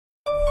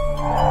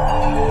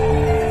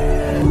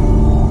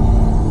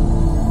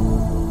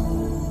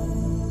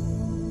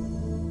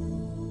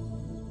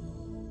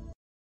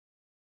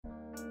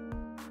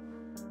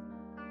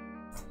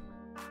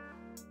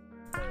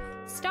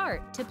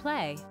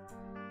play.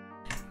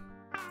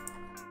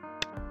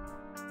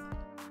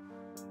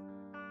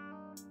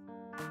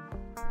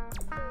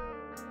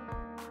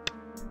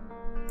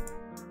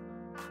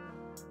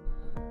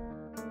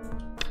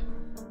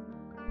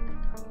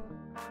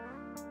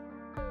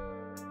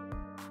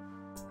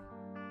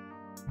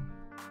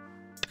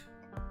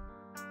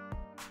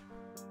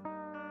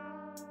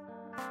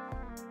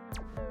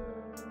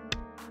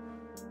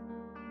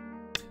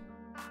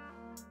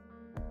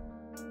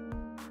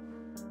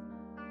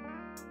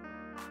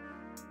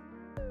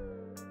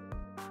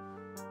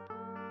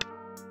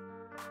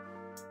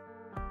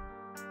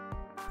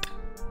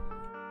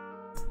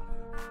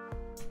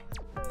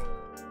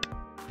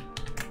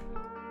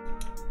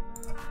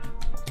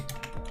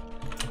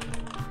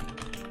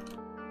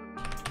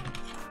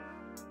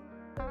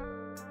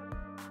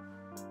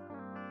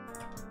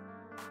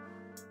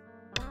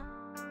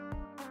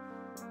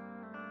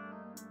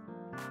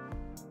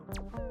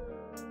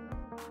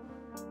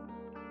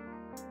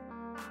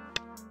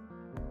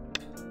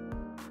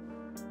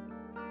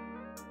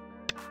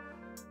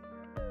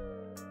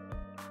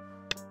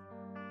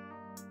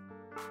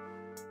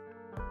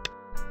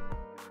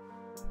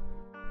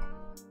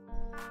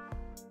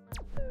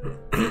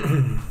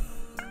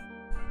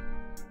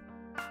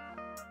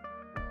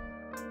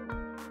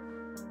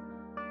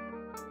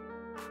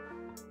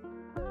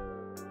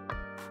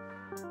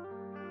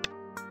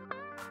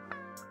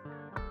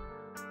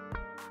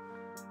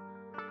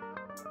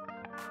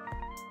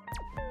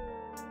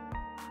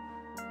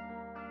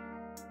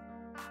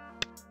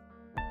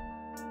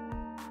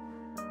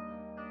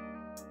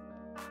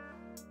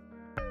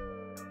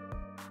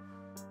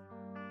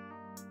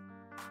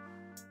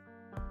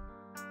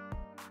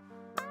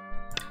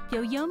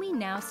 Yoyomi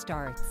now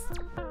starts.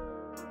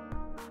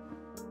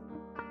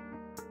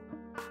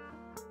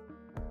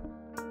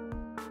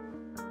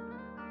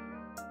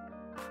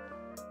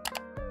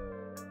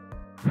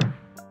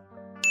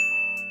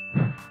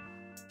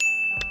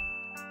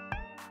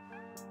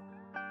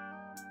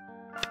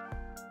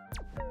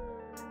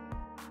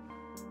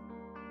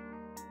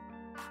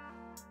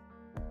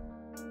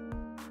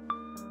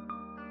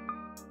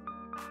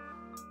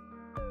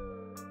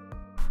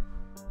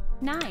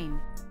 Nine.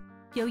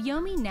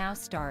 Yoyomi now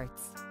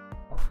starts.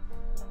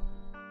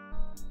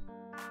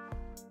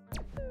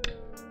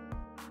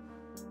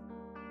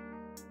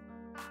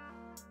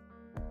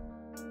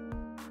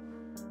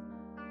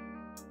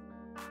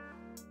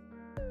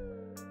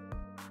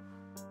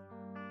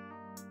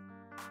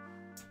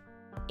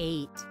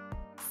 Eight,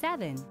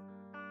 seven,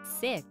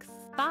 six,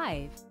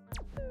 five,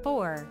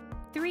 four,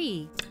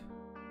 three.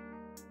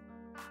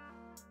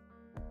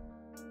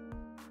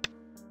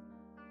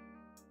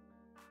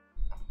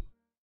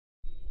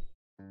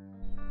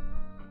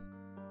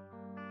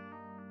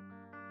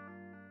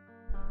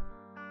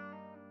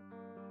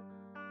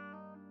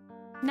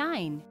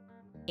 Nine,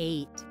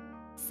 eight,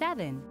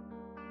 seven,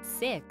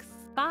 six,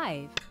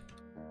 five,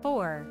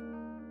 four.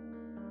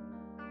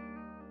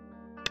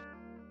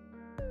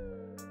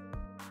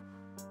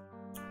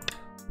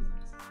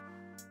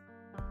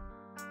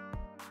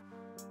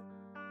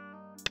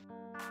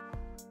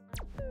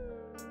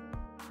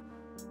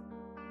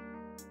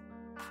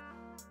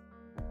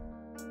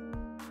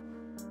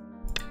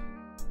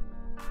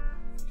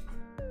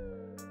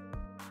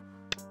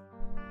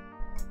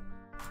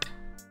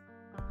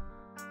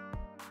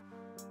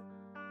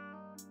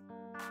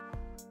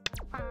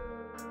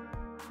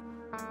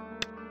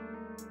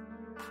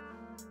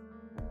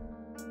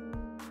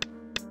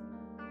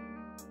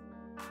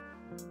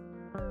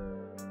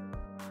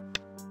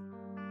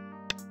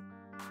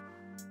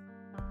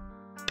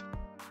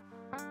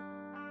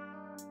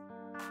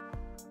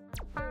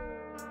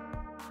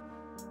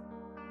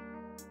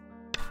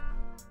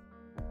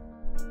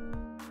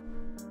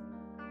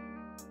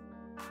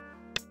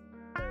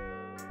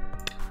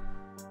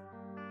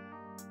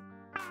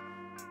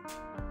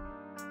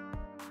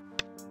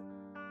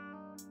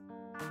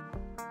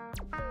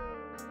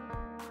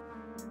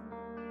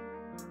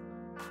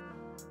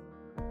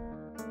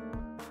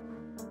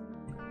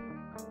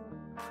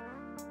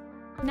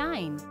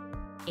 Nine,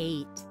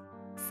 eight,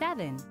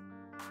 seven,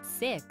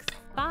 six,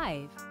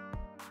 five.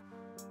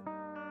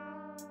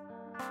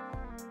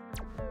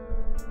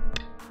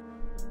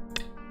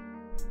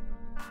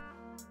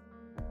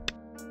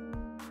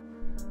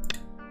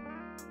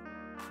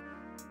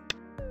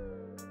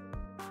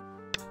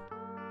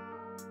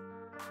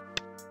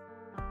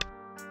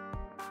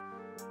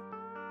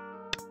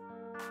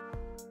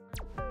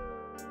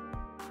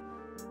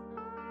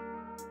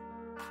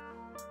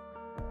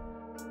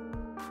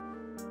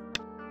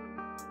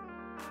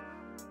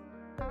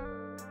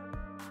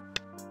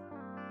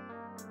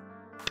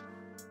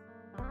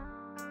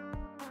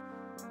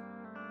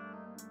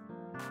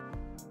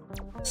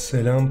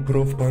 Selam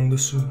Prof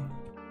Bandosu.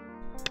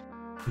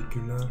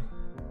 Teşekkürler.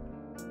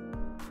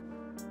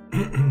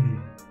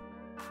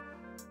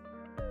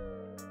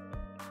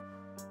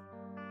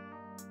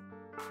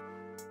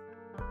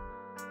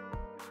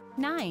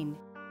 Nine,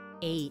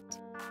 eight,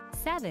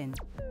 seven,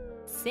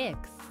 six,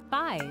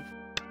 five,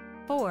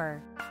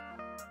 four.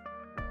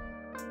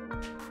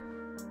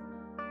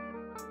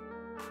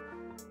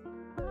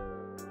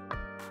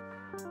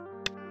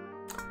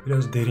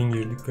 Biraz derin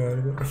girdik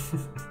galiba.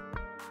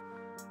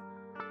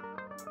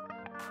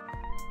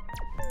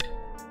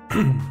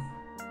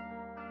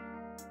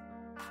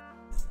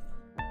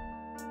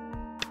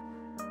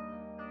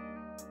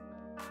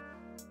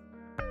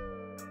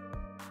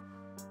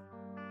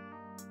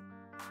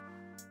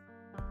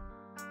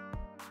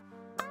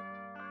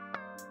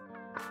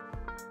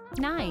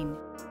 Nine,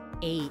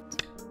 eight,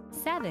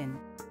 seven.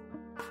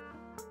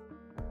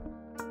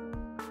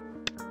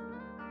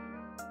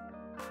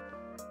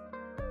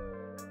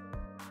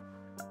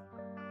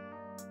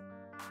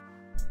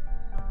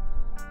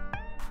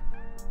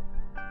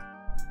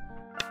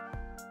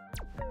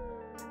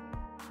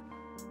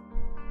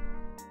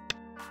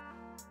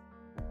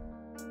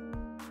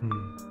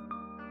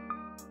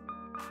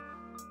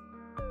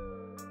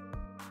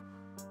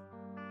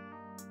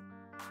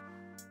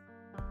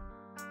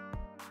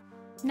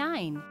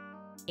 Nine,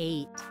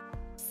 eight,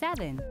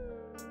 seven,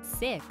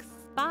 six,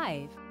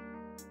 five,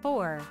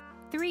 four,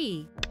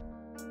 three.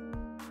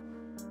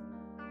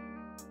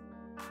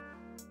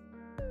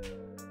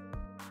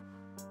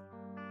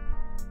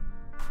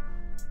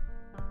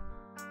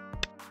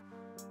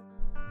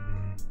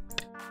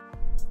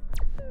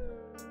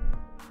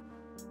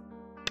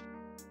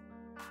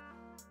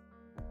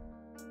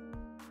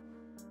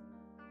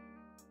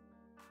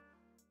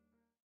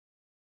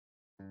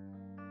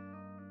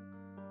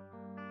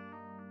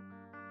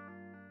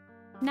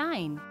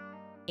 Nine,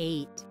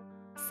 eight,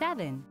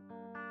 seven,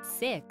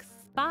 six,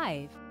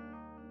 five,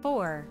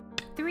 four,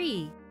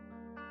 three.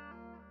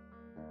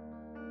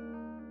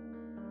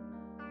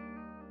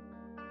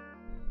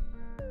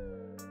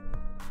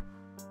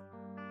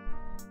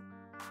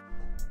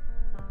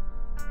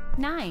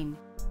 Nine,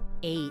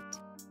 eight,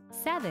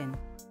 seven,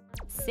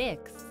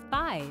 six,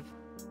 five,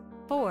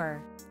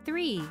 four,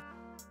 three,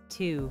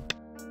 two.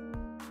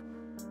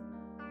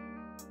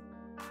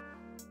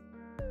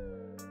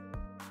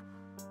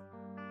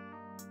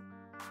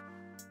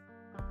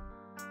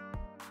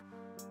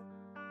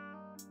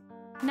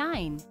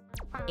 Nine,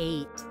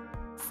 eight,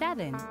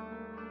 seven,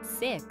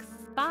 six,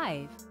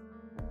 five,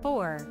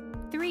 four,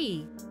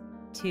 three,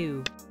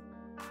 two.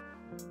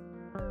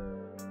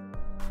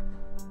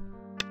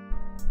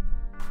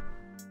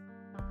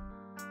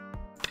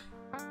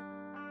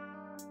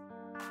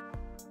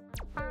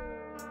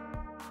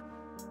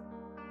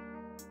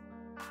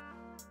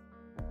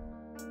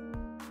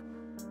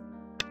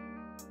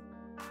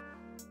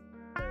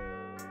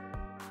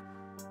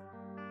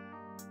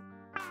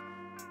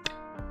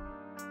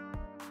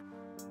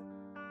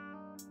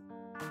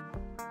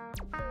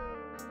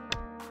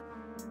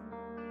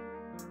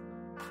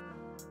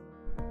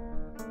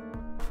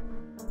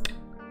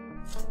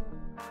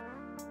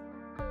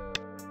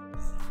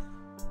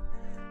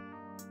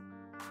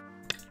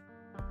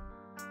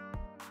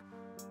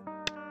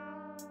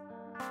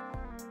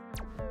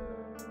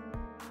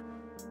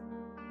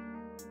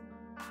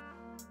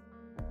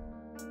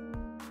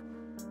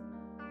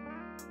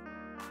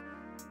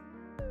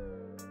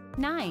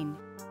 Nine,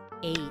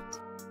 eight.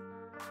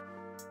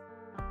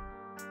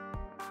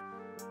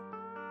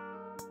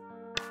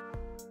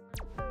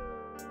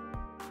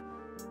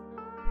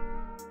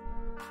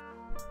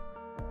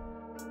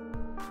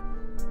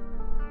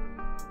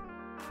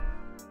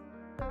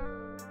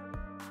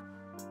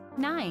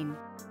 Nine,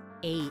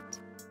 eight,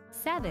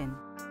 seven,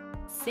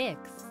 six,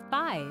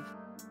 five,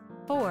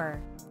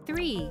 four,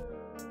 three,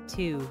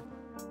 two,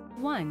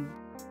 one.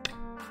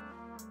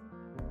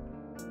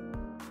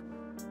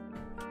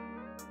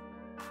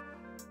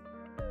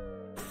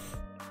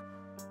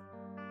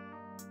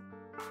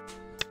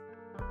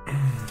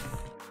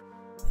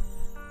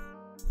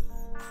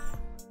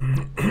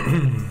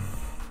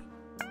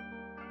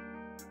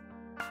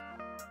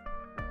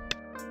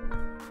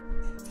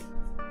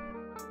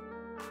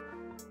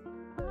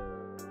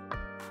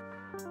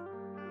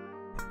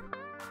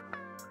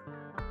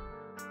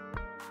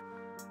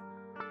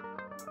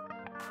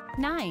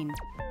 Nine,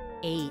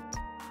 eight,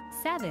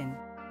 seven,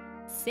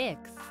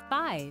 six,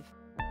 five,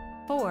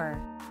 four,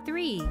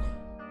 three,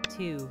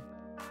 two.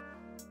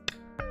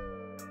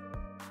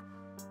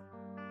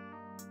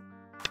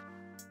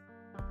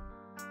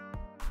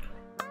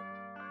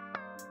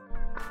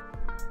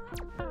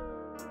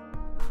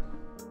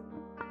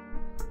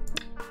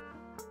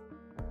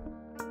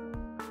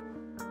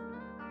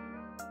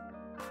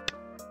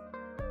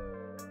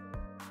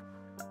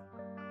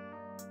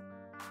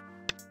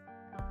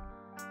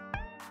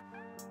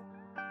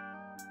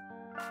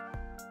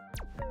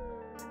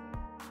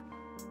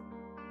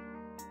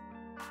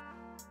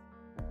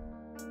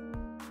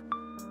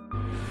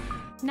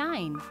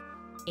 Nine,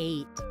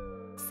 eight,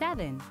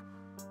 seven,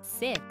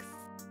 six.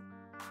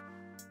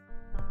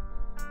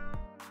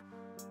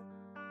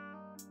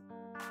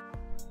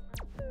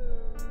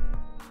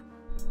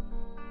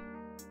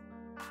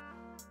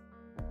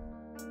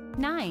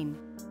 Nine,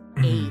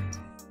 eight,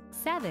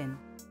 seven,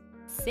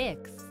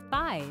 six,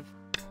 five,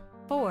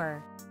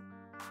 four.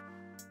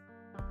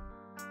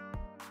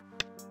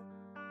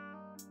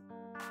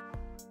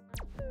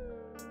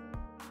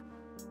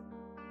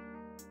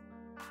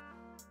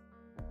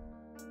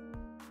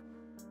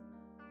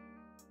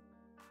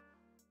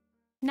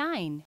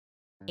 9,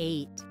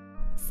 8,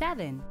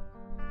 7,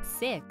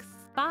 6,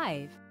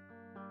 5,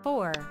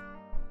 4.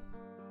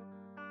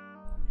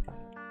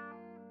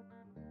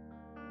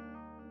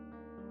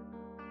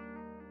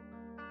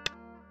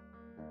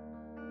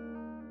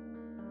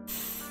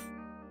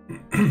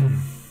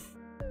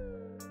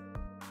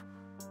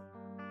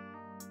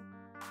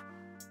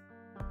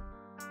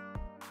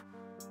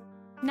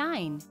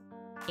 9,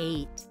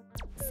 8,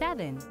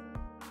 7,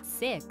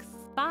 6,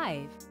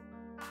 5,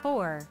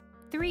 4,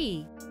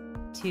 3,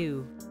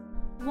 2,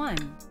 1.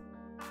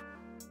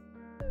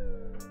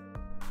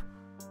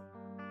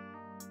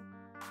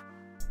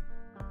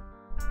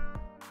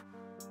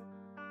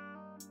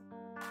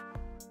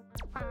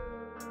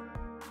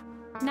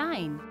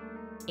 9,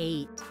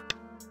 8.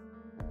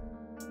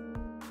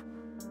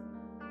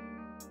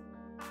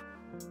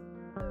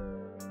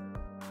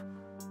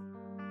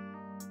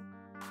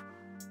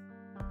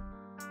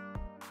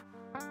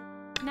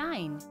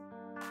 9.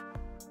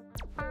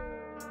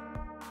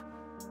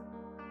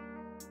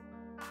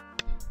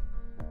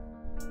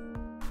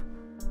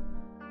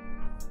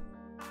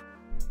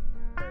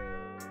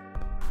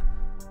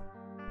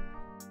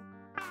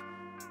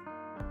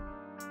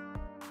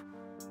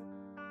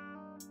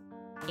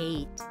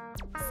 8,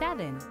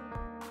 7,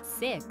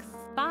 6,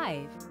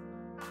 5,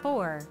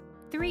 4,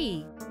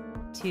 3,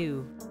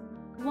 2,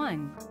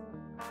 1.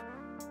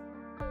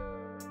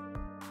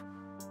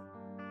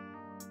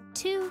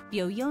 2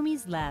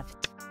 Yoyomis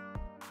left.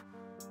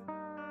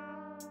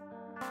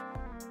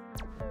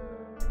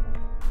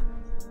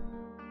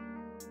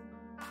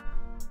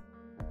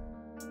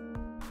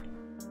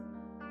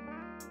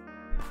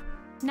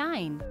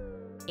 9,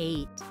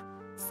 8,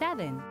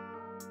 7,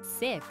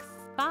 6,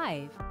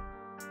 5,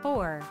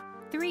 4,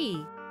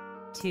 3,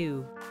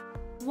 2,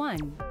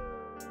 1.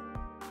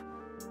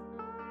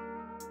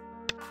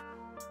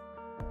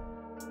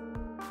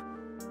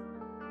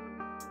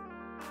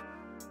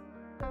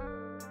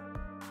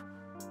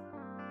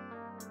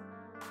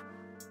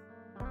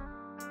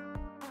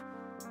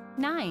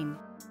 9,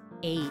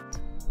 8,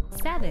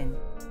 7,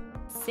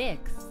 6,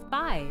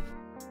 5,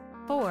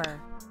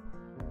 4.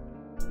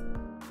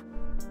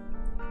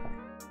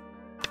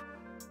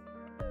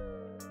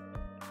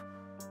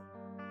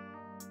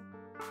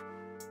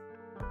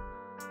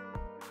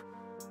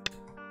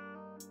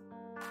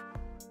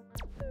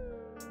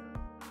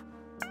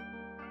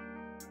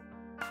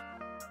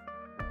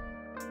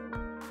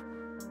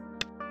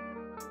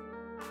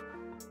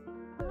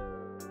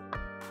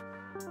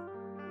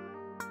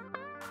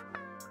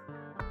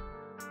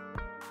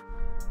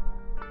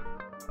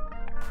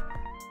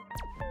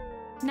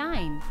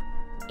 9,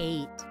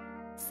 8,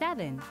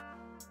 7,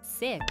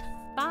 6,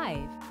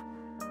 5.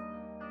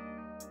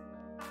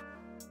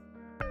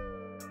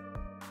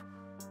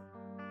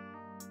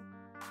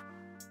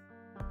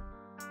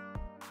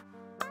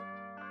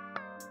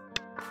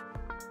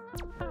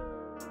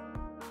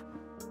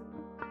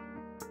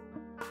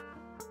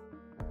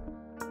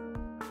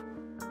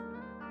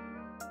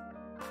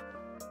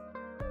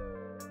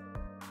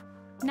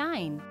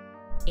 9,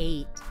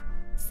 8,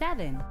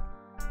 7,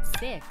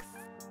 6.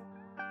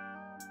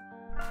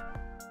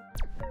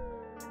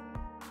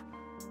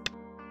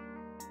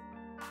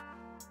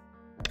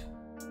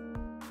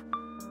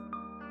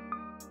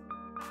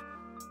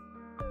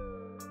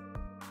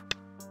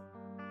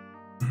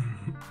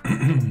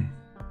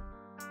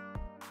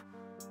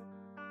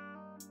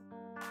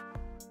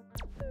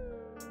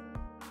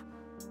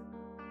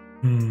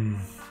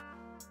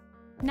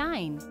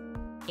 9,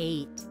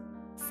 8,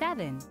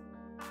 7,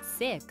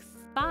 6,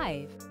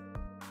 5,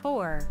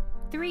 4,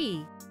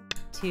 3,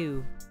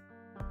 2.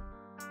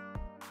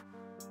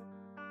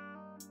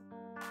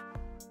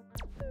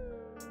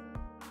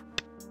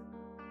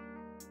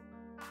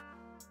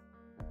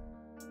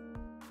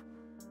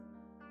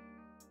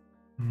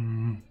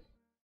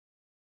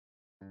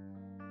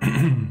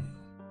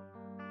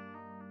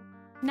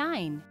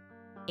 9,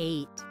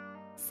 8,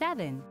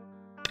 7,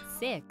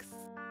 6.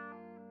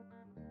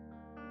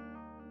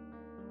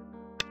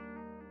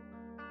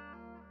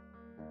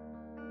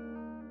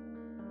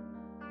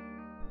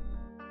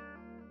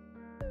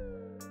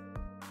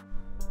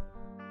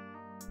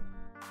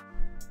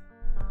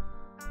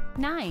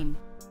 9,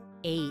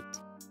 8,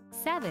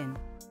 7,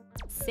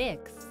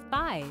 6,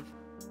 5,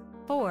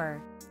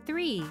 4,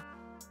 3,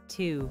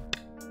 2,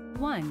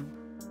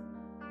 1.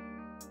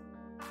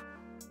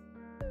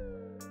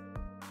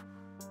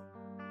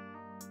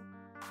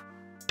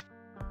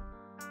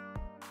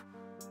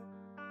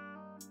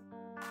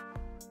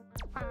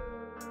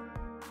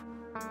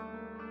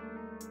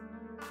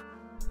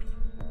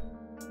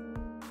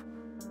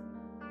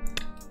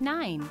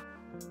 9.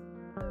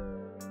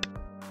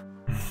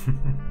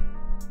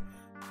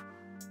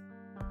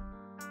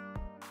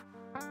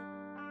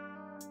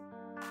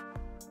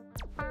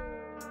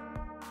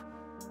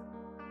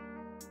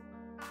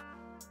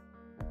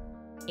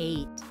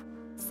 8,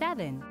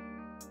 7,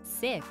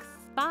 6,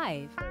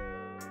 5,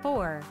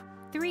 4,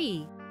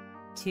 3,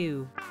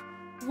 2,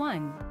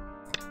 1.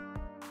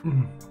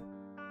 9,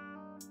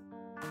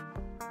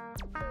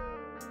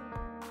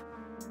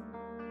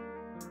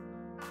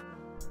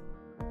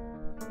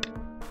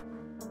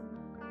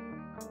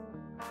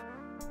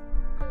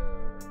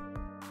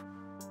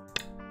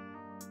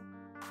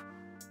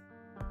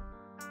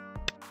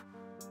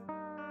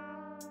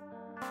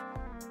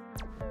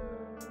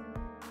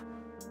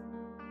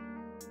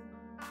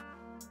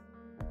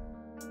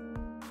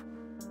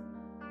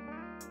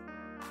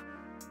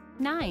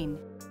 9,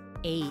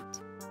 8,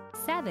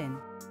 7,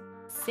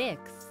 6,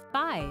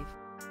 5,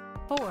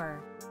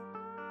 4,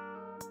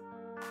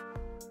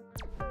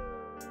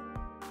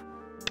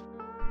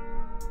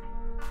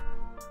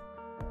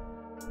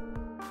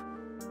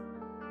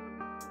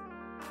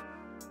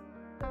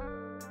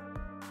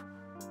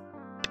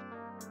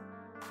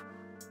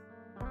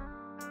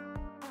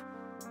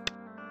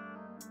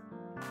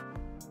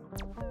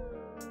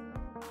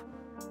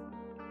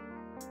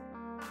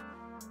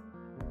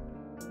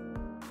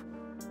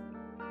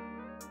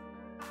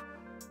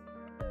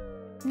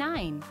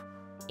 9,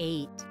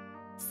 8,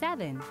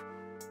 7,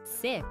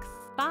 6,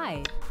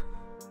 5,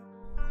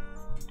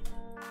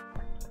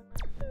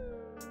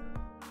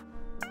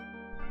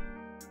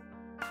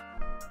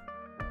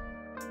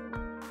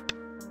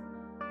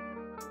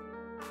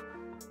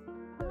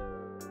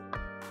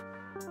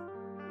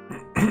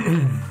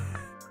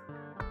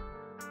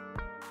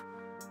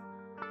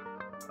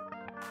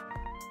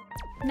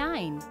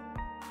 9,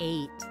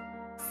 8,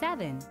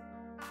 7,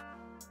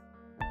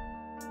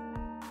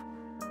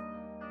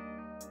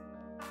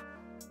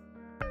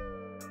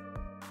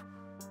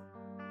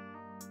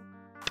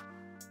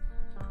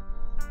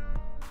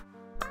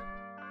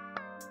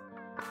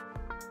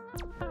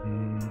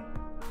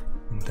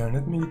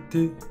 İnternet mi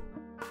gitti?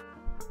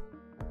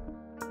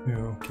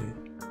 Yok,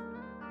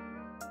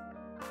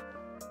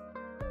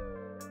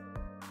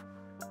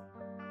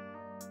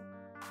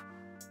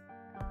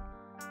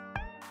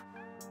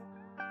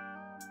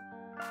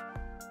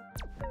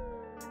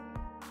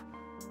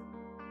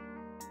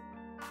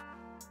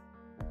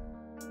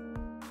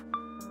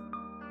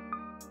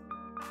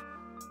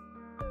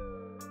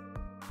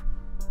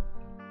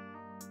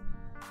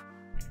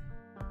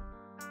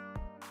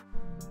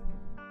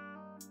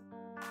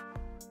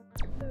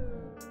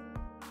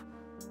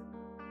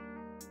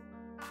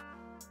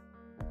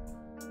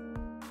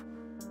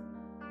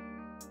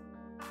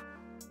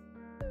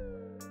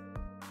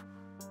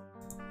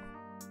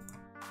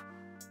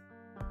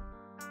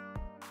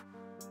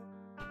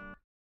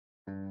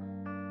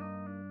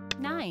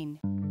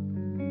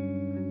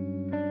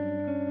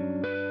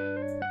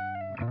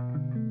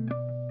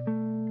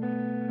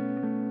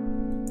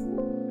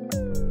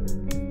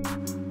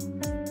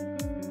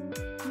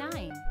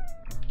 9,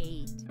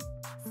 8,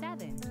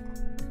 7,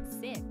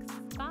 6,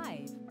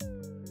 5,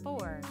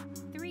 4,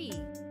 3,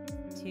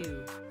 2,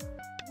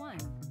 1.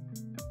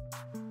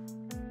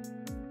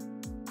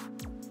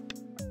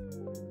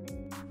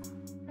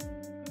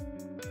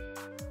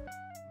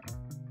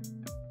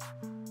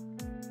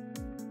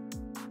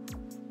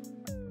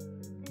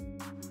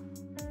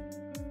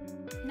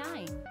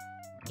 Nine,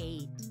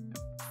 8,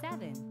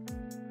 7,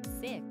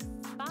 6,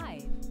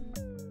 5,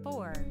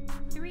 4,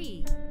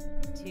 3,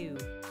 2,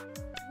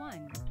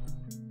 1.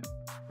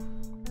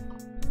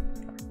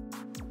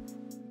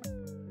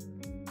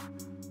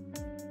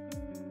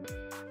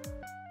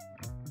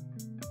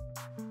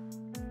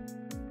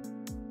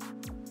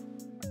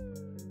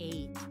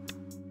 Eight,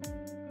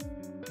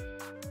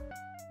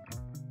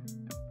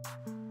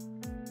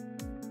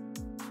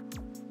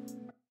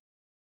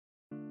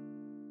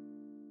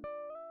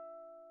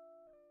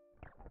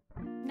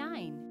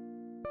 9,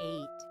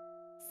 8,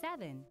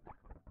 7,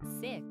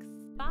 6,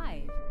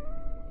 5,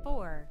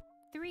 4,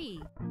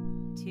 3,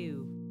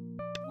 2,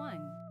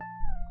 1.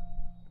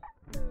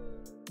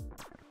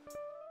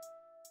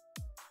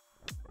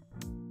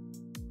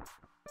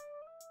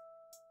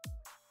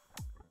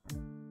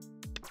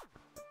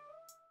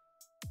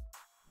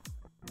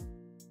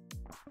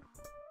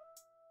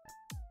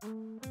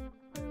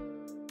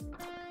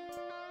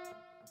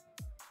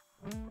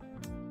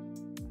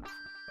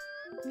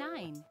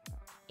 Nine,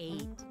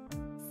 8,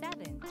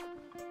 7.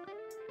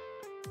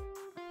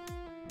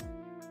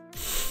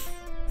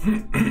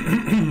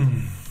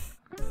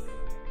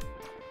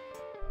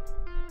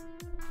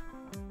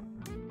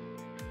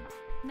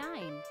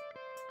 Nine,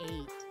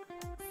 8,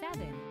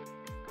 7,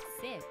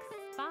 6,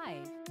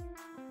 5,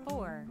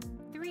 4,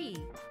 3,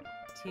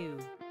 2,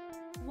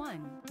 1.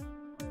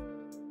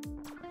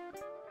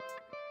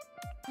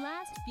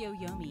 Last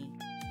Byoyomi.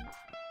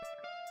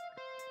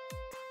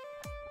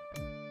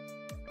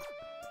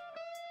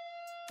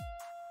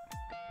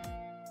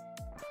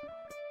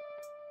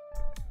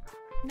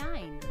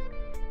 Nine,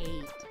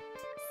 8,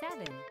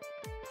 7.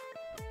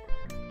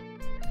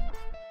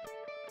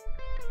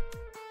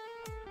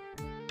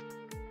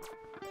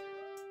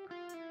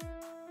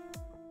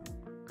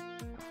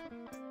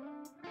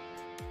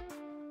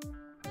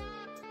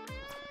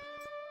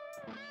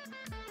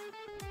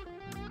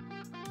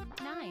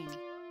 Nine.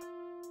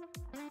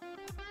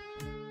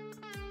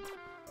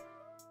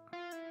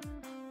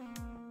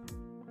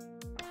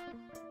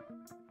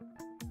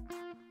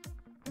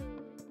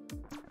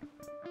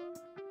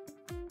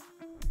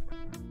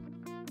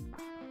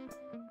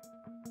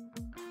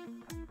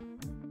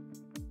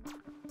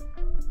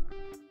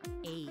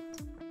 Eight,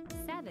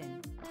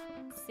 7,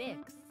 6,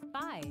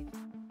 5,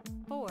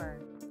 4,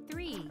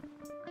 3,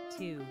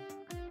 2,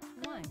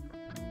 1.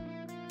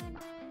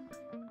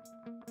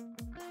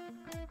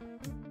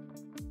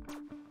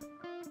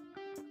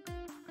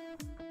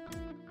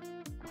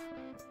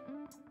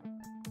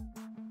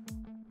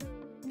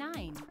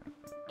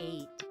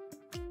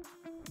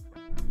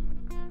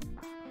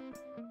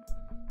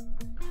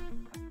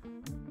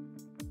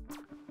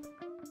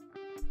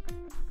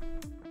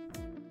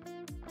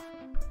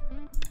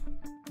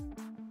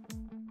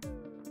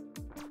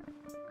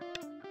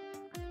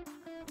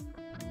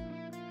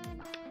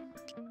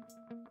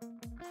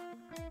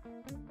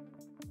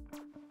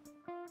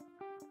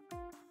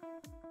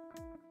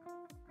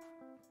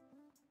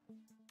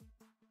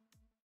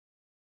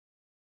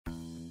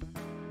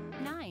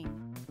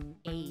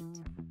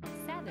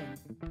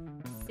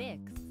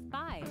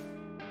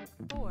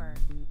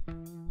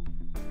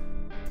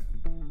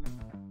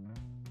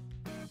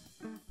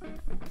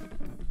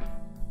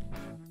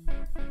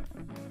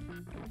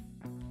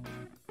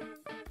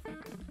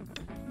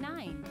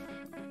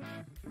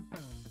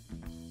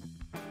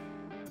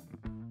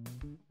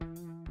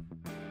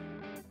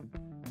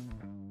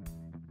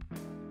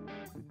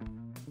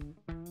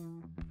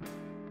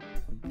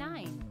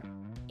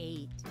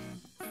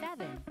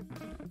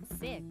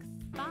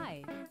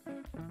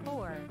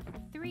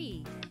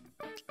 3.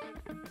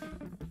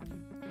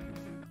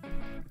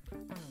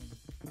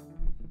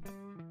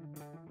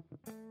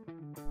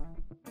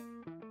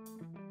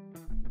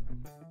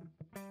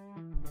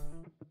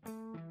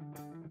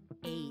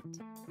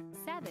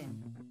 8,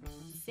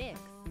 7,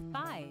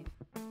 6, 5,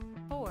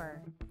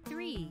 4,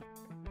 3,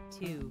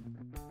 2,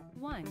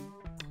 1.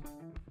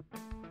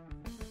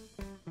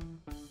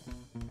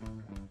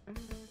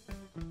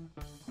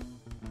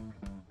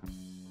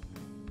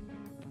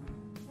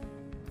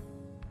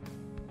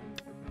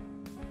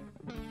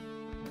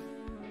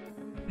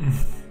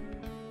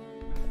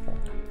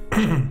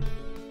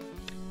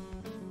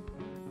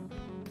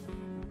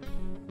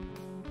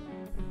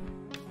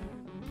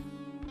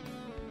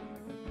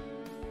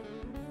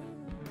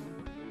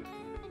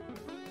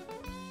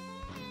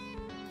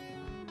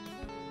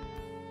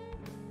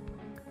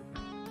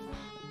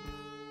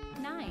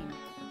 Nine,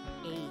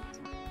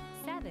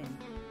 8,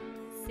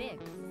 7,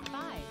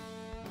 6,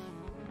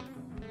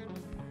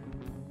 5.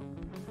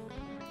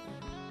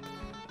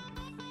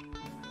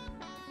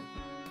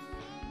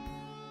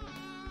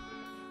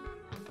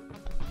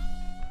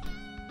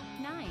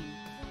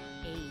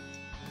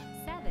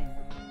 9,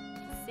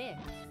 8, 7,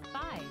 6,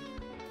 5,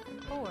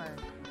 4,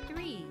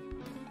 3,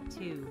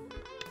 2.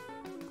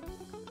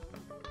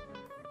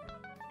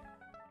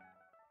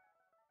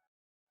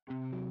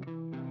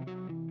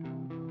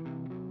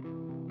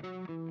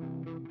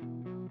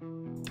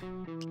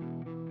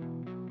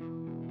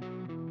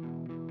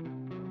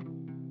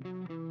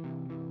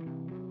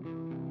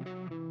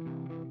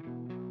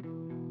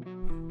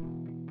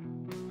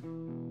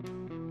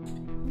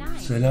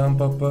 Selam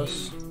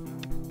papaz.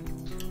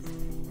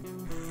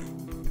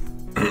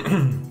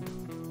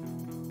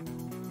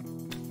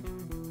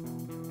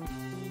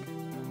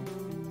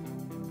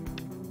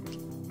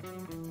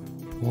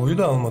 Oyu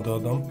da almadı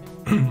adam.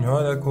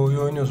 Hala Oyun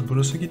oynuyoruz.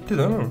 Burası gitti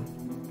değil mi?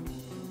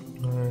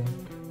 Evet.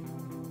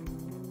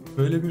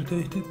 Böyle bir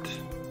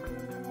tehdit.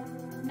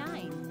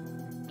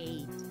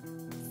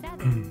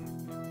 9,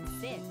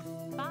 8, 7,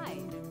 6,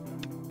 5,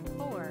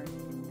 4.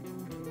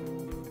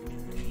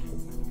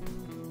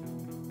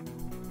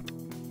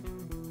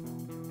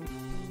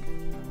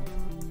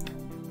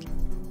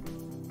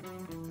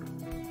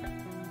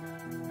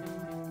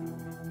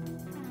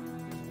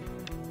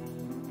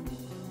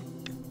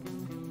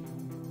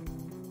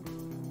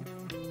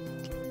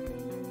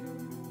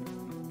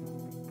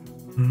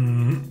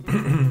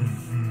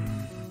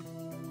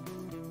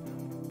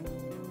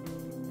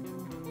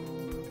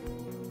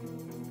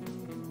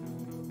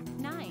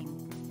 Nine,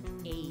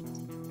 8,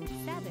 7,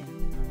 6,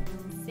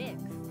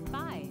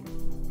 5,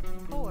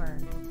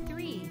 4,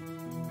 3,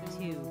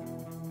 2,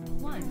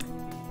 1.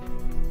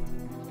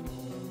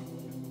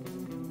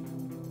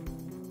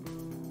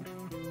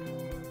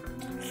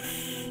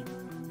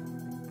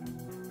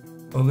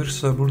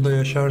 Alırsa, burada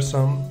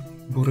yaşarsam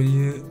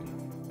burayı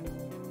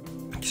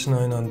ikisini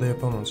aynı anda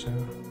yapamaz ya.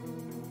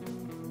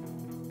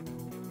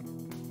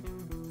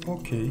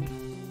 Okey.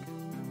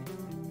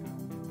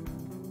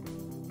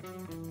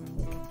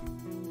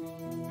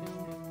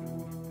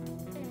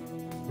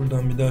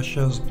 Buradan bir de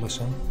aşağı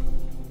zıplasam.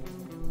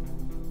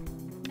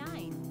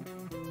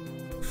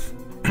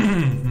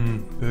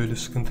 9, Böyle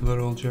sıkıntılar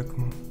olacak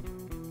mı?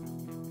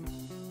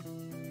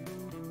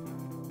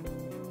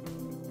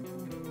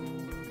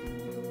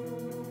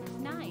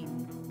 9,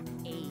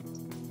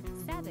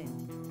 8,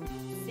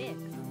 7,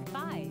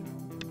 6, 5,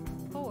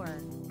 4.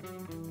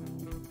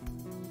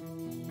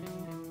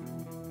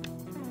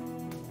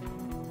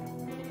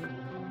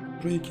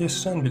 Burayı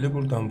kessen bile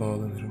buradan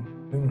bağlanırım,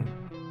 değil mi?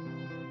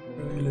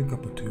 Böyle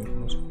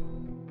kapatıyorum o zaman.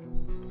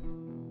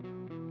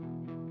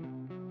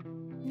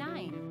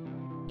 9,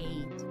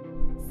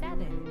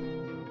 8,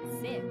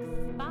 7,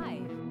 6,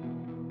 5,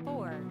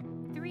 4,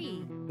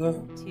 3, Da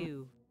 2,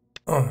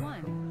 ah.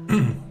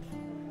 1.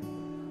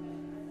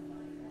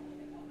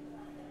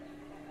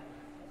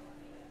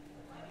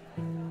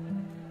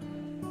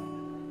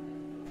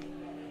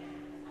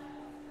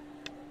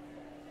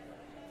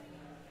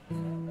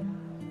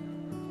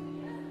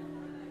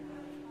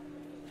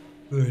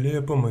 Böyle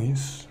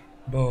yapamayız.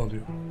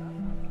 Bağlıyor. 9.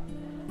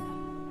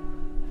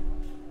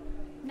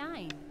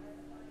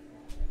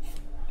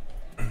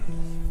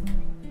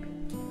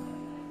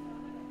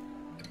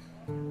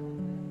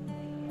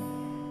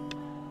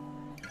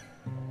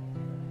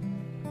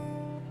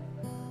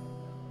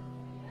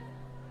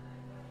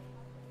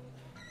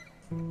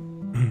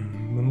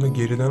 Bunu da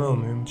geriden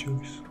almaya mı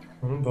çalışsın?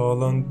 Ama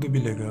bağlandı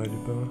bile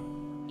galiba.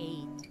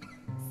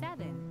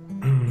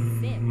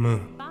 8, 7, Mı?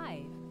 6,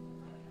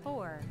 5,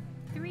 4,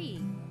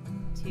 3,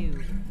 2,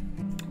 1.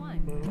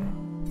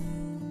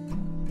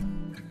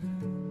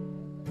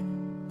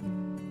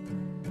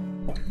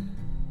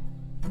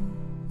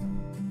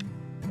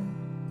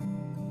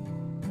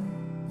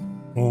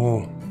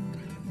 Oo.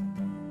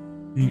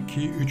 1,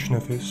 2, 3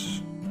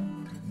 nefes.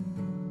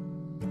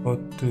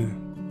 Battı.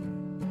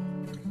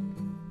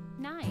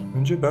 9,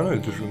 Önce ben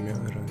öldürürüm ya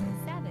herhalde.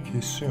 7,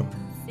 Kesiyorum. 6,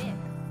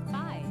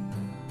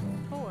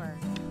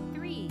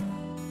 5, 4,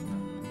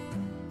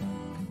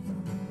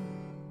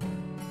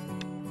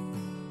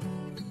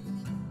 3.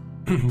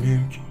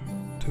 Büyük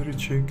tırı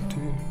çekti.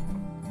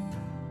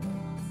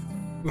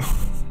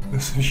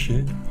 Nasıl bir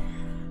şey?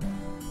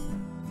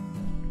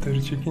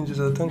 Tırı çekince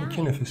zaten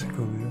 2 nefesi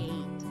kalıyor.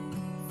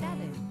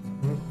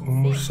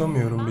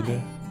 Umursamıyorum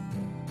bile.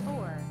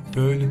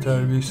 Böyle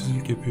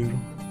terbiyesizlik yapıyorum.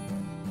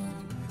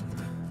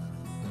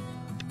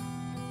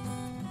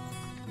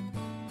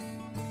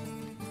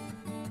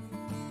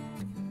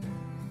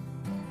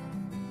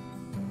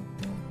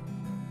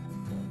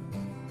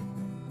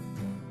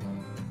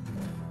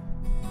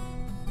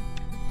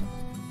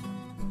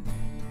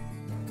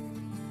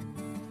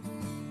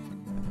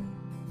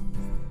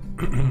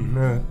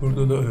 Evet,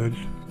 burada da öl.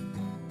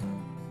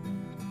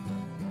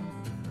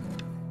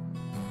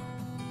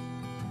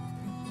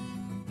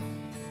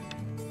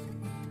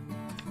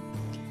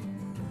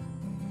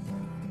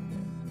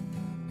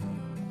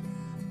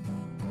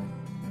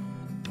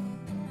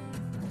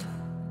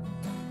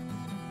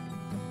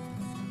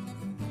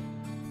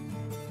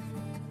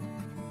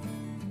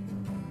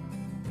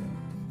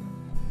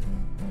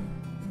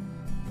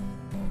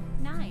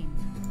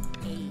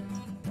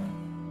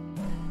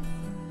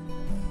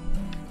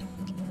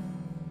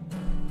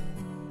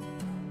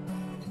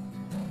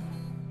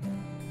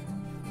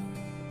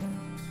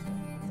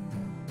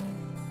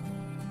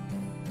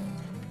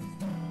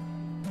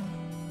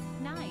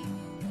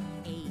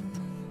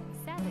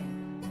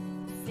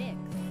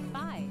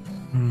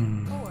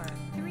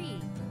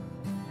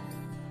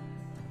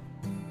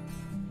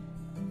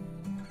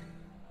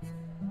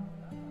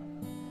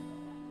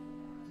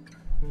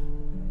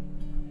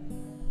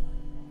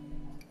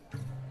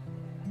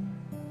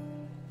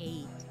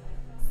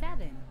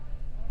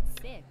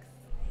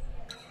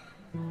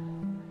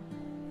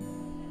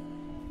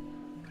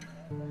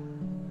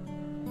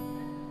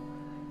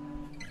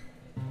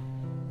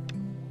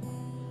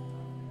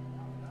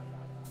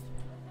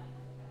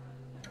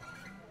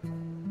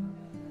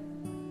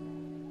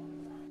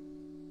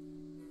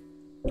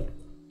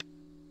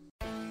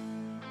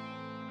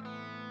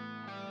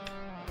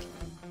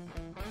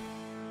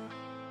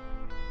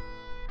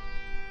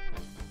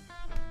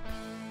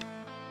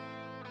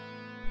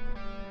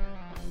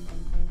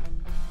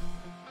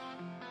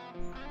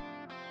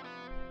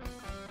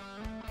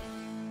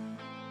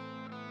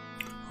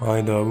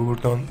 Hayda, bu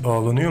buradan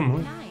bağlanıyor mu?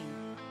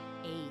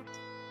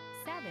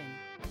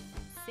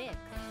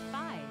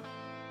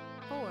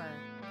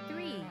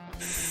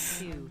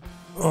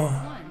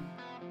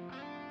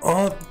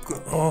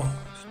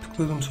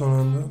 Tıkladım son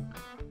anda.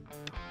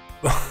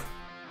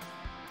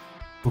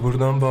 Bu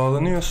buradan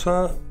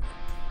bağlanıyorsa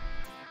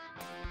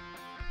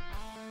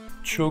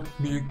çok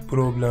büyük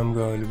problem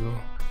galiba.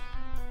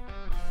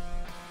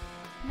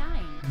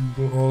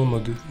 Bu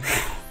olmadı.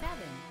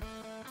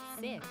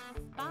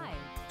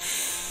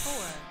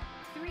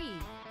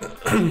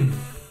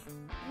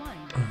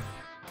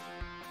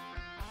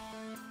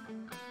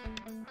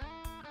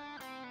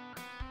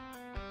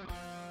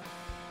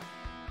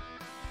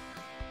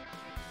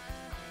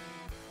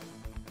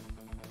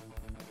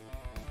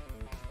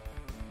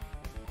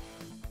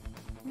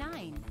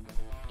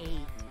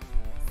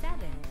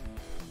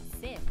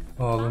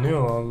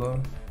 Bağlanıyor valla.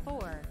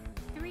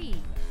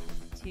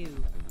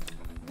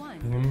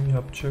 Benim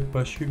yapacak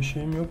başka bir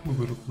şeyim yok bu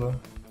grupla.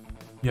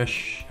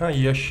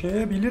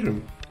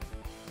 Yaşayabilirim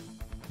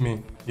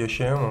mi?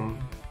 Yaşayamam.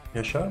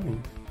 Yaşar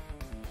mıyım?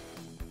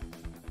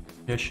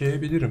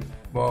 Yaşayabilirim.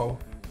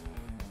 Wow.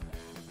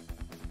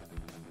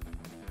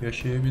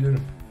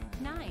 Yaşayabilirim.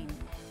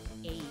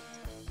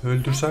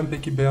 Öldürsem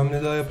peki bir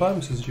hamle daha yapar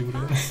mı sizce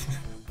buraya?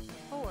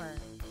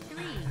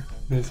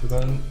 Neyse,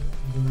 ben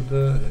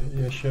burada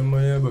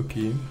yaşamaya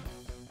bakayım.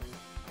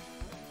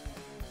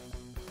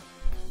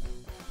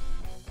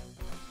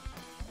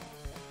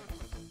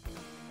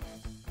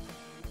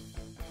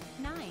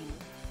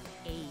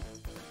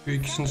 Bu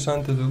ikisini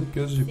sentez alıp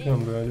göz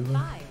yapıyorum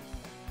galiba.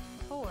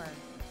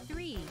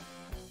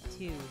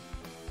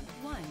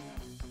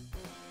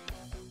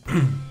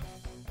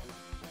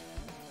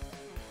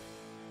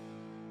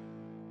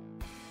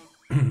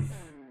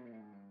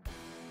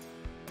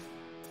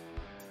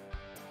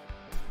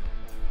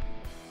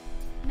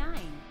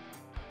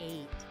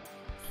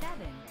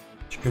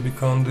 Başka bir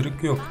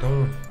kandırık yok, değil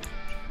mi?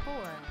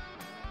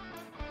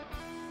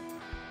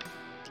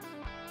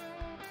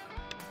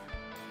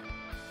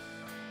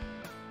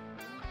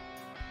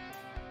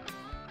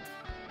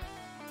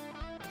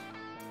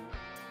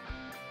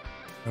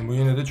 Bu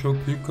yine de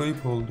çok büyük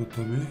kayıp oldu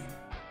tabii.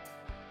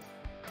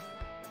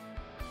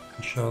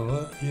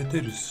 İnşallah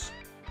yeteriz.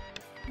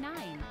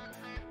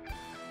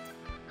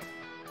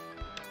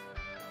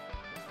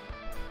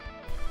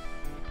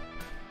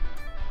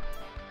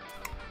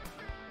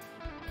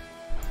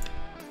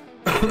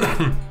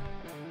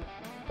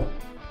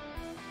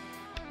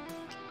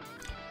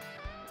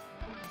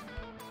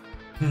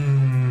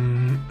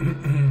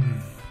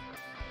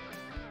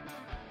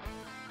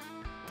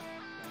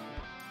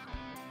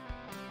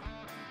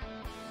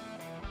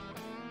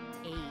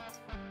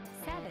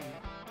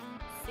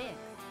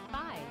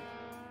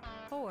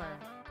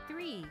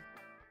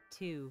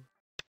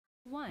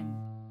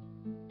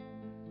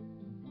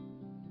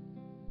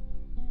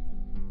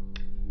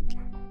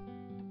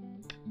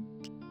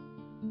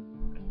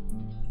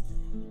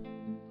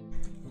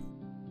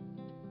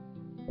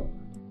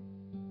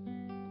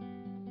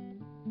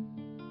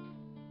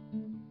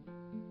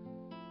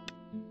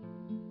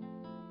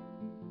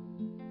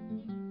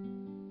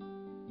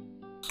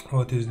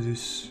 What is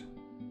this?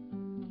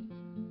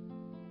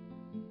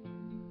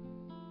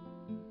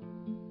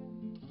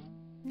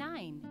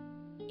 Nine,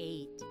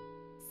 eight,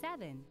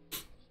 seven,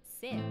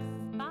 six,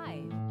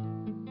 five,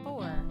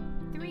 four,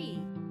 three,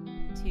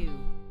 two,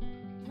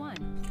 one.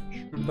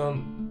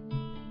 Şuradan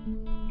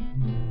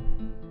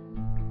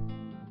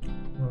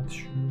not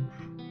sure.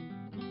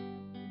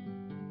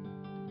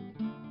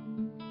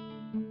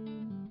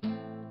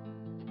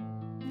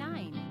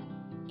 Nine,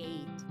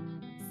 eight,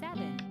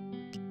 seven.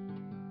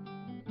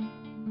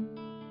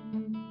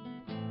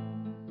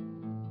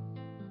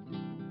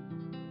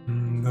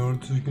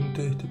 Doğru düzgün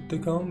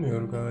tehditte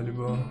kalmıyor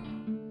galiba.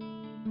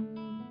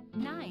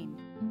 Nine,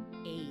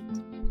 eight,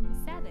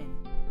 seven,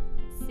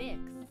 six,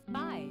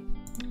 five,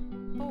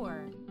 four.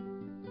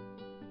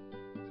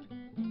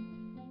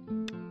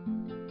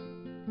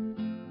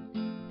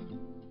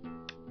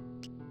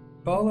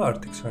 Bağla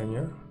artık sen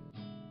ya.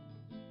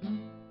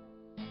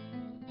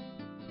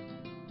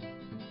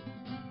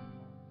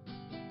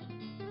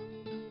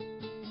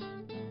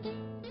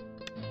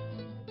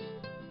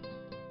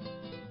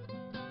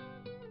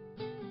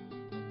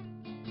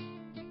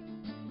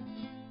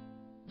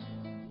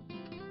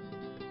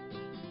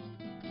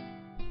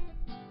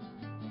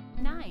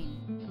 Nine,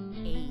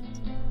 eight,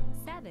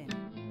 seven,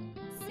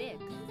 six.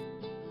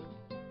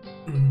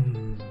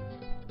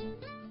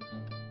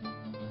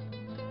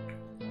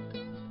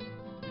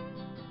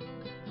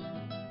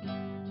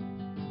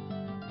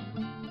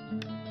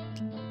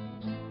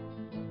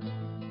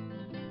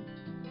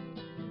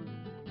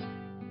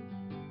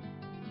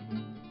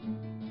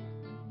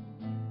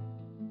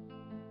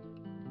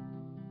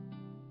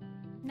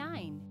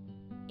 Nine,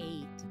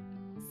 eight,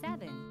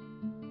 seven,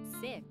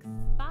 six,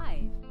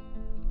 five,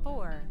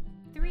 four,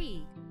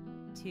 three,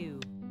 two.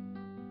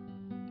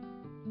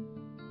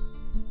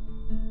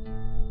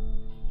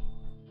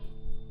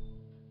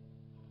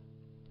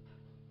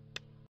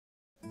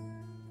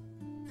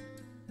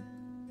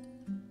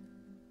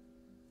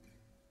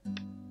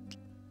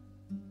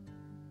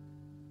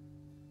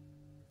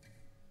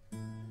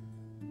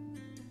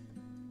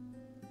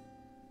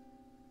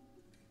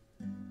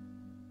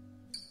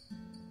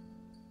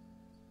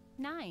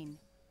 Nine,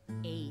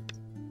 eight.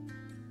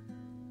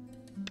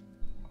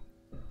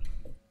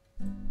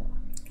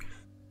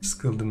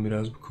 Sıkıldım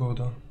biraz bu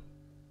kodan.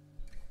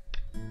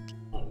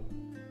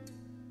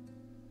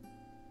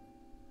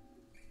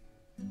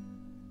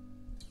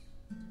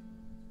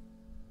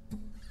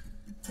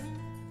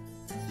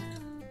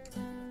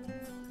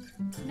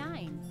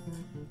 Nine,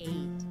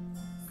 eight,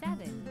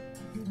 seven,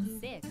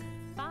 six,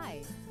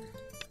 five,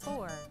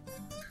 four.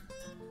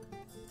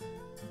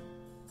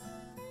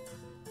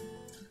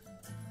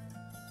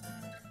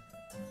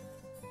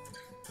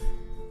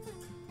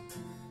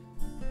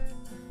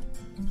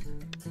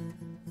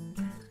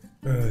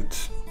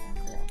 Evet.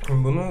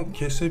 Bunu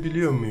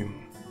kesebiliyor muyum?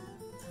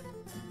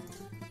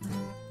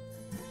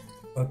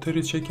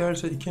 Atari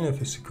çekerse 2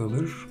 nefesi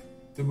kalır.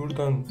 Ve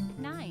buradan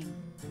Nine,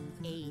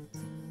 eight,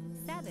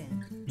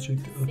 seven,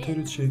 çekti.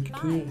 Atari çekti.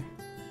 five,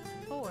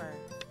 four,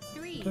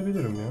 three.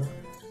 Tutabilirim ya.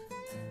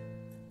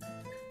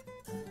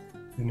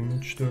 Benim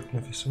 3-4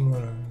 nefesim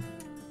var abi.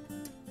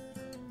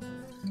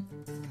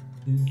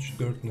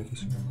 3-4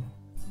 nefesim var.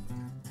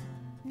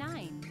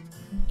 Nine,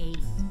 eight.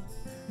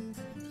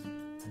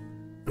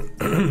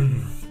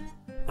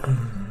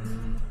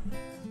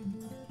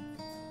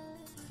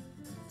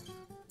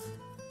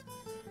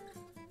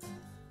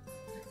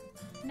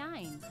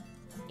 Nine,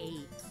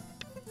 eight,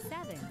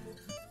 seven.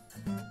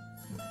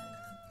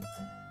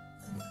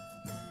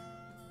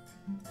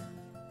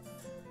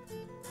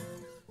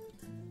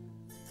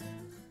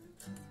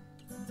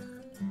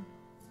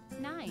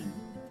 Nine,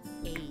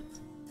 eight,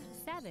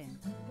 seven,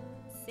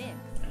 six,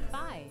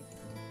 five,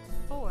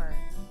 four,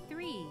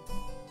 three,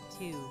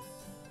 two,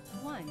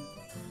 one.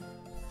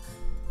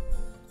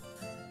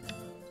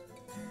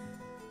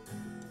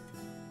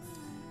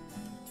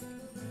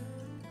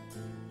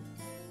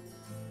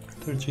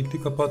 Atari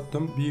çekti,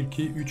 kapattım.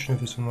 1-2-3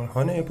 nefesim var.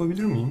 Hani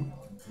yapabilir miyim?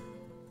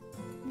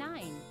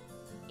 Nine,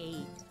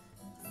 eight,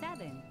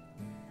 seven,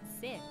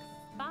 six,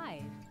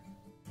 five,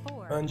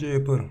 four. Bence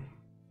yaparım.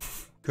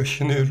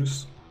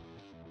 Kaşınıyoruz.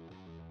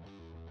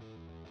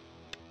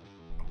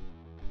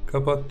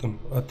 Kapattım.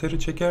 Atari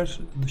çeker,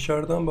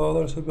 dışarıdan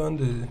bağlarsa ben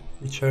de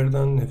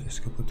içeriden nefes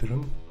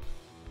kapatırım.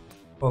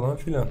 Falan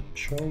filan. Bir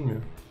şey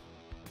olmuyor.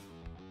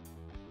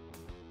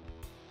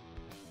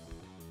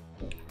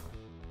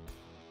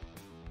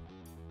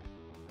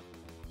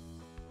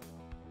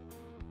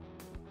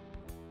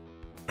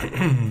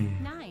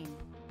 Nine,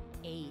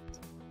 eight,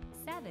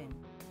 seven,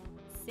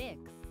 six,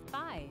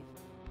 five,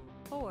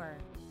 four,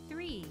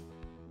 three,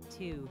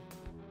 two.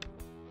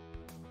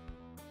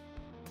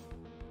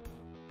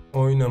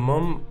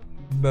 Oynamam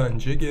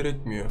bence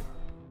gerekmiyor.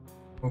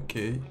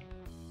 Okey.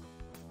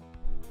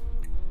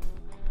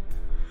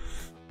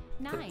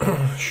 Nine,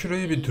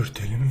 Şurayı bir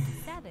dürtelim.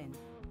 seven,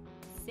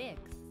 six,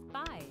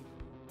 five.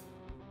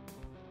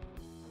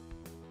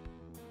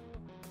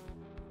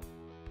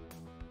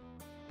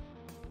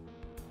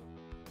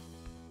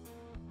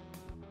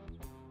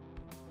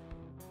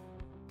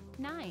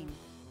 9,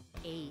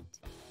 8, 7,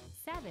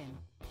 6,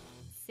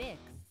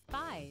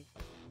 5,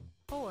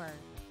 4,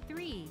 3,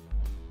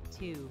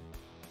 2,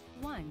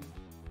 1.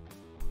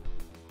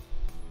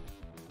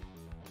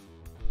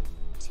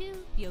 2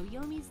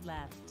 Yoyomis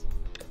left.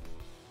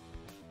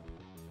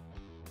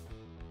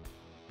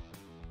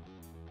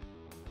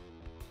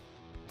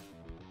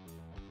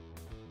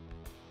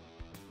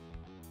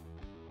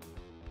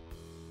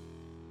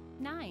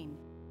 Nine,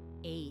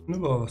 eight,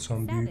 Bunu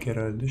bağlasam büyük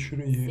herhalde.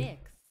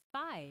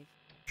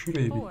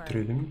 Şurayı four,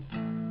 bitirelim.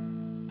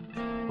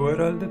 Bu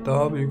herhalde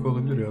daha büyük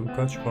olabilir ya. Bu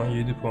kaç puan?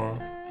 7 puan.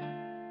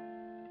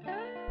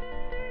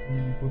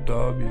 Bu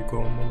daha büyük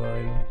olmalı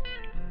aynen.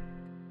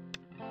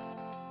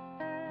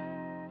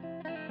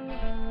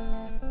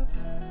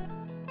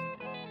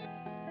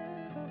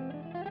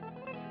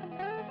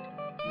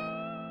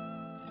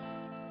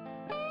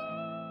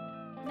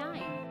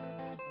 nine,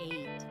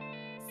 eight,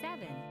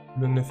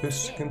 seven, Böyle nefes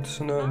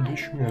sıkıntısına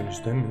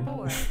düşmüyoruz değil mi?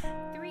 4,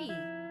 3,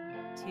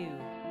 2,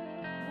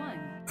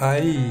 1.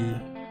 Ay.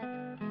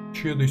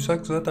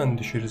 Düşüyorduysak zaten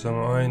düşeriz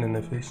ama aynı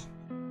nefes.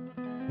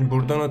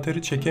 Buradan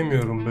atari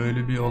çekemiyorum.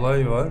 Böyle bir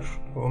olay var.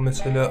 O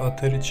mesela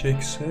atari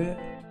çekse,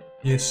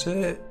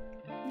 yese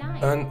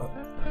ben...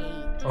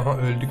 Aha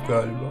öldük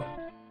galiba.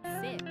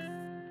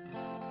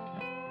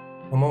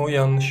 Ama o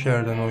yanlış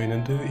yerden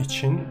oynadığı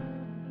için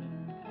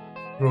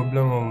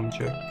problem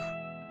olmayacak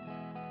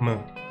mı?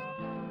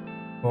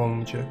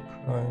 Olmayacak.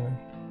 Aynen.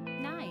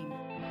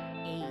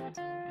 9, 8,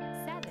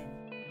 7.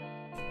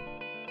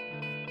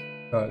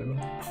 Galiba.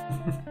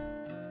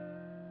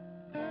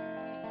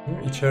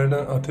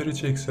 İçeriden atari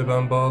çekse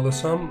ben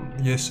bağlasam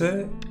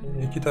yese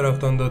iki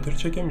taraftan da atari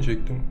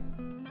çekemeyecektim.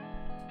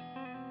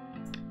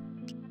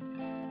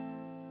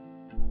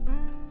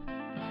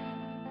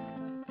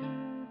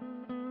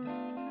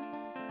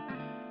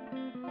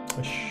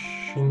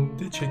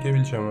 Şimdi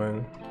çekebileceğim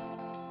yani.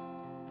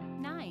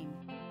 9,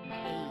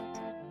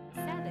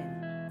 8,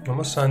 7.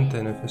 Ama sen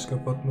de nefes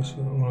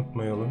kapatması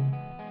unutmayalım.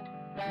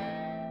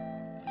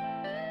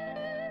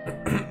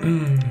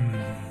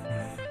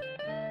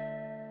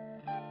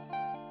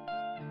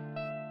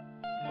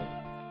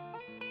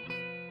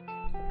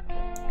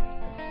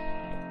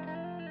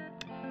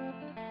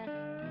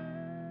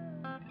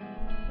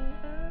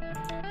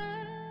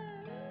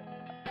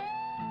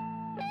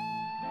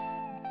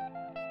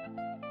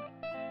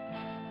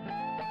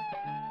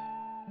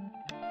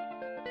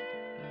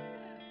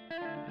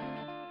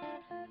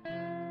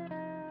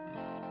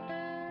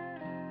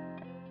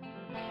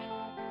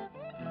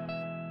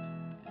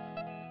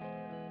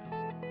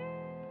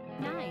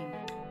 Nine,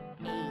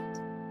 eight,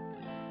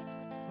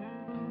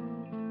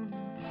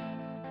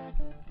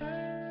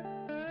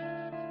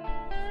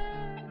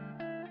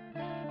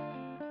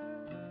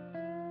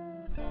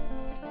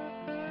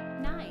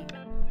 nine,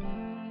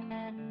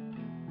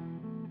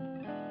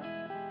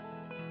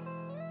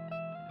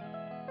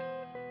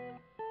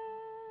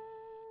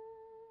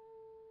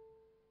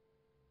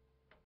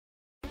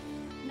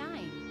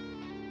 nine,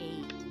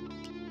 eight,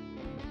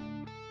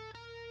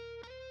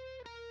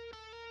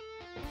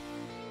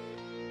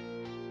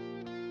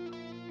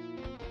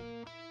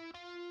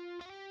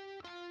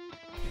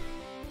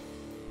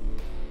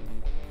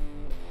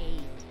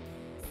 eight,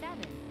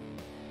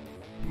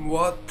 seven,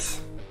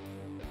 What?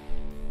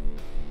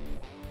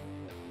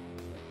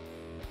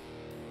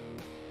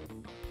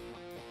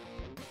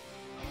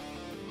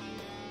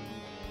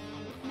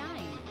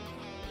 nine,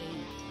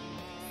 eight,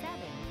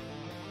 seven,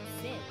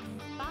 6,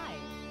 5,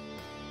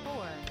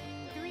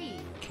 4,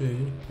 3, Okey.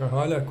 Ya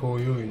hala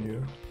koyu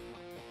oynuyor.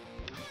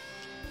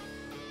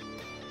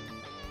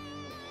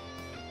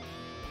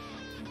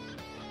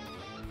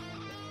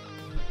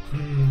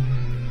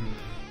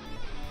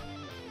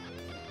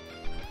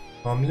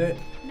 Hamle 9,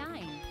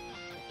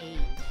 8,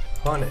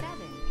 hani?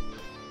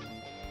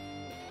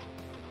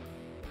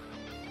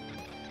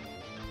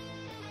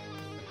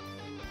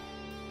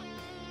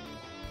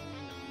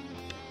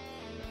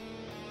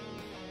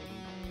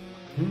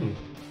 7.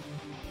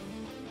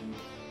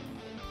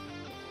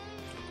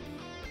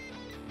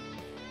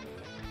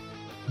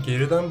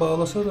 Geriden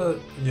bağlasa da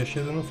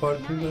yaşadığının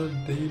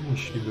farkında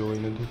değilmiş gibi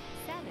oynadı.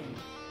 7,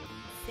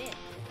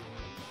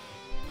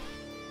 6.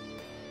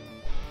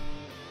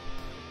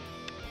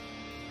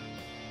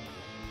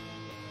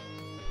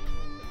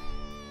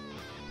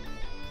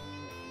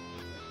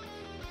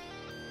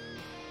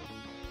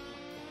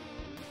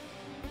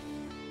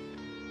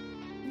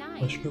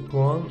 Nine, Başka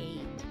puan? 8,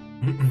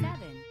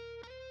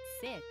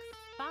 7, 6,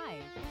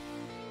 5,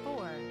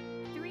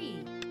 4, 3,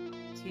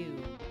 2.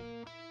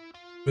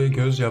 Ve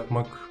göz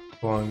yapmak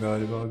puan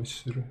galiba bir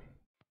sürü.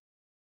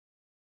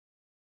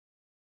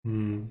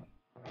 Nine,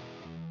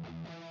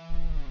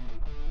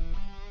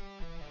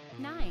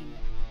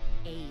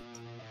 8,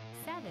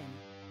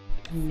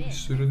 7, Bir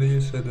sürü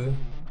değilse de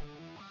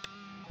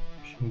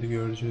şimdi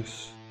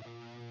göreceğiz.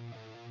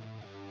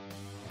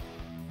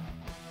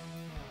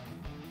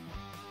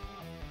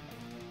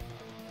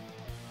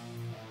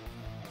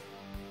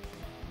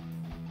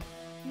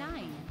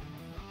 nine,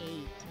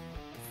 eight,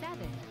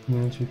 seven,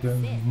 Yine çeker.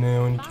 Ne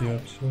 12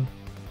 yapsın.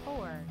 4,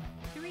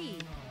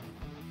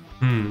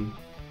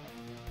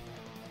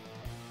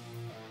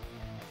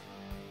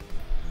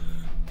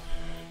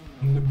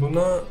 Şimdi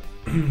buna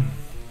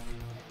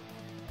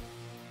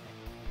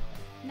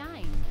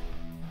Nine.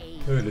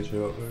 Eight. öyle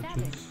cevap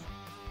vereceğiz.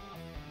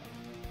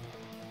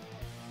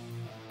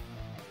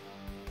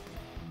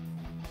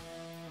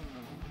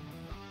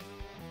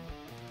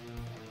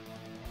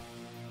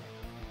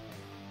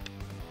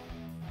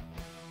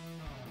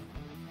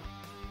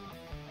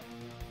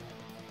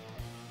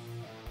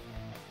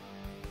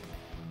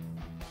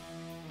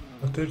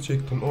 Atari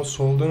çektim. O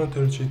soldan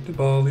atari çekti.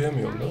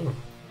 Bağlayamıyorum değil mi?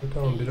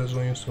 Tamam, biraz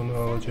oyun sonu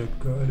alacak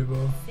galiba.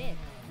 Six.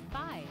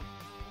 Five.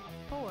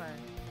 Four.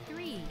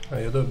 Three. Ha,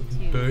 ya da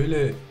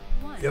böyle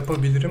One.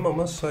 yapabilirim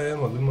ama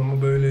sayamadım,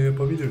 ama böyle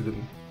yapabilirdim.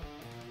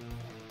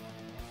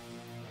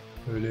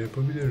 Böyle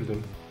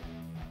yapabilirdim.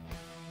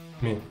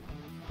 Mi?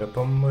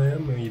 Yapamaya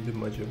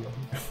mıydım acaba?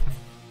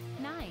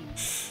 Nine.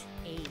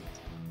 Eight.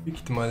 Büyük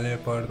ihtimalle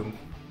yapardım.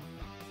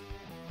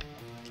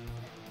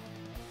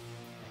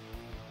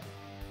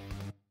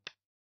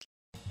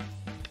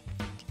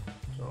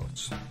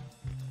 Olsun.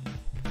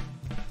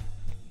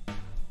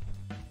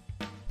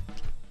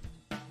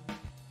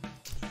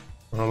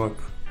 Aha bak.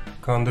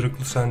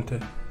 Kandırıklı sente.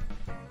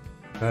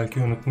 Belki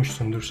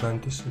unutmuşsundur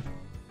sentesi.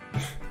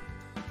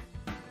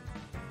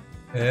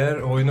 Eğer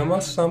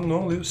oynamazsam ne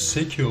oluyor?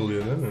 Seki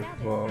oluyor değil mi?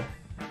 Wow.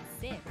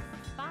 Six.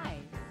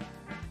 Five.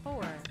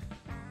 Four.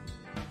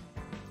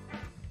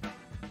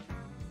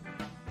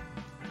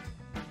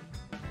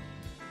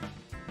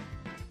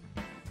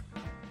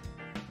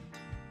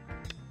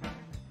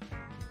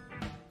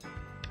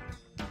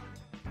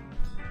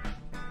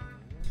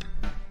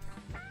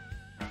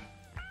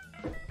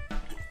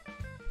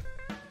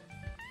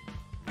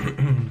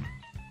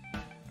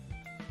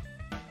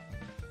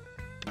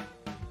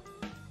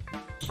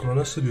 Ama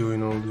nasıl bir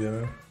oyun oldu ya?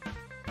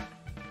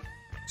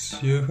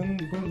 Siyahın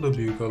burada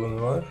büyük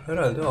alanı var.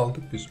 Herhalde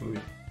aldık biz bu oyunu.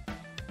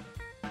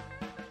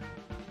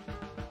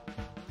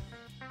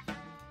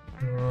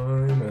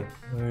 Aynen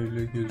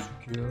öyle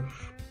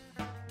gözüküyor.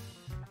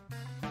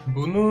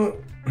 Bunu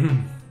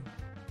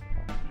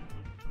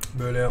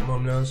böyle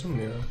yapmam lazım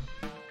mı ya?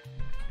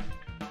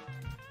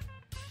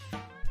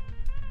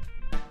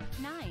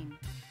 Nine.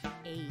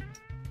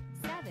 Eight.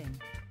 Seven.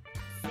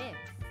 Six.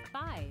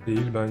 Five.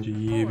 Değil, bence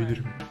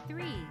yiyebilirim.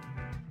 Three.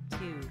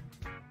 Two.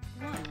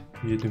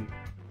 One. Yedim.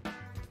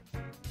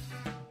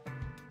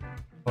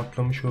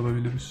 Patlamış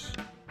olabiliriz.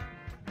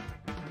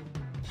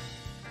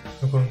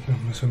 Kapattım.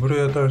 Mesela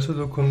buraya atarsa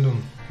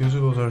dokundum.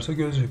 Gözü bozarsa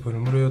göz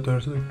yaparım. Buraya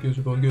atarsa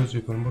göz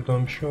yaparım.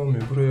 Buradan bir şey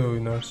olmuyor. Buraya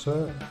oynarsa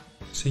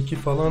seki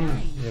falan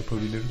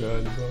yapabilir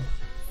galiba.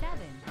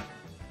 Seven.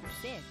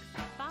 Six.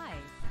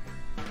 Five.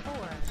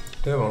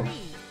 Four. Devam. Three.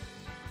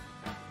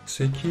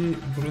 Seki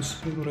burası,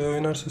 buraya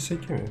oynarsa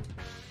seki mi?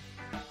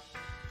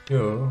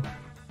 Yo.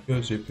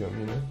 Göz yapıyorum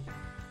yine.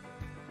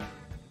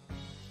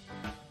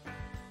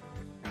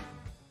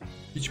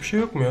 Hiçbir şey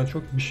yok mu ya?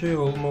 Çok bir şey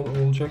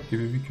olacak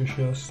gibi bir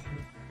köşe aslında.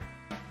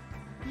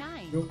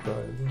 Nine. Yok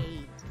galiba.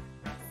 Eight.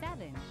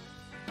 Seven.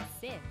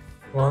 Six.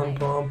 Puan Five.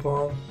 puan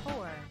puan.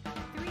 Four.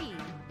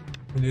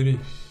 Three. İleri.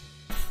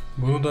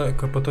 Bunu da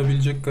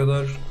kapatabilecek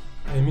kadar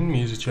emin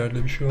miyiz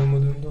içeride bir şey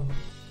olmadığından?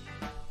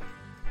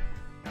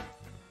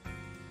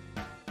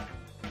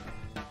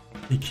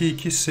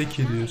 2-2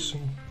 seki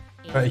diyorsun.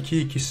 Ha,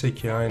 2-2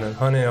 seki aynen.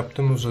 Hane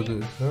yaptım, uzadı.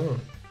 Değil mi?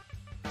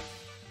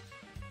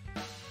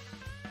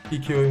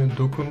 2 oyunu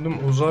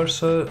dokundum,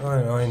 uzarsa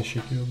aynı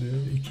şekil oluyor.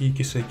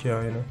 2-2 seki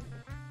aynen.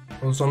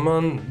 O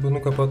zaman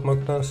bunu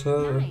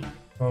kapatmaktansa Nine.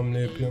 hamle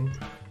yapıyorum.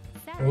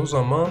 Seven. O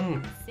zaman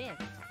Six.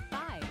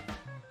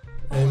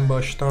 Five. en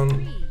baştan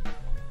Three.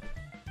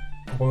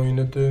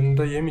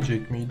 oynadığında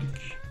yemeyecek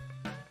miydik?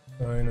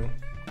 Aynen.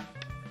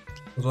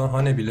 O zaman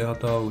hane bile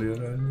hata oluyor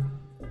herhalde.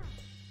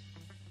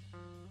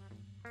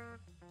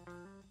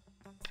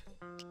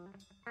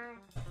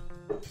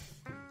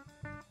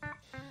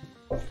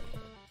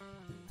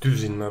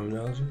 Düz inmem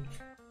lazım.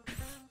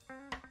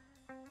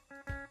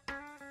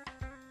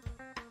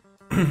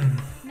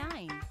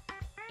 Nine.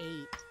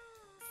 Eight.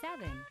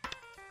 Seven.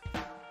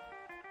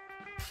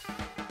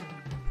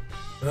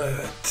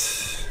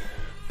 Evet.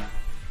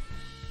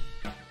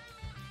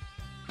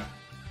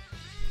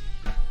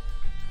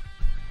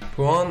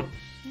 Puan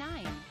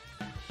Nine.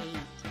 Eight.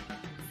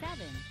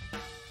 Seven.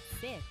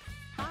 Six.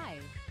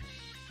 Five.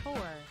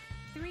 Four.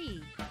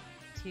 Three.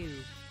 Two.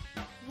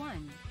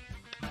 One.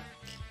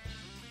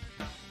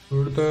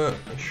 burada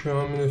şu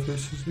an bir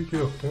nefessizlik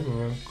yok değil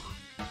mi? Yok.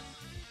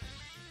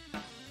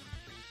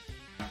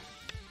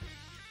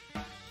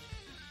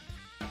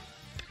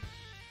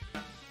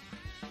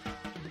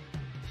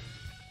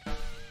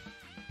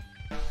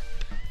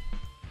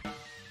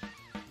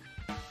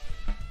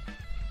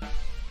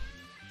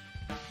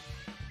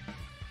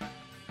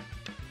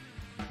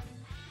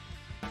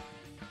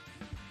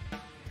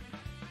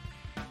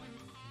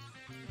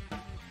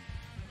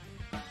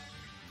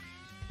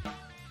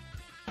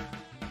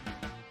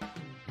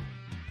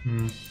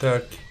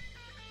 Dert.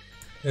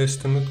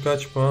 Estimate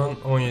kaç puan?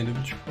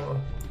 17,5 puan.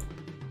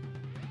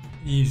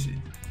 Easy.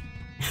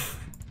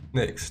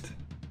 Next.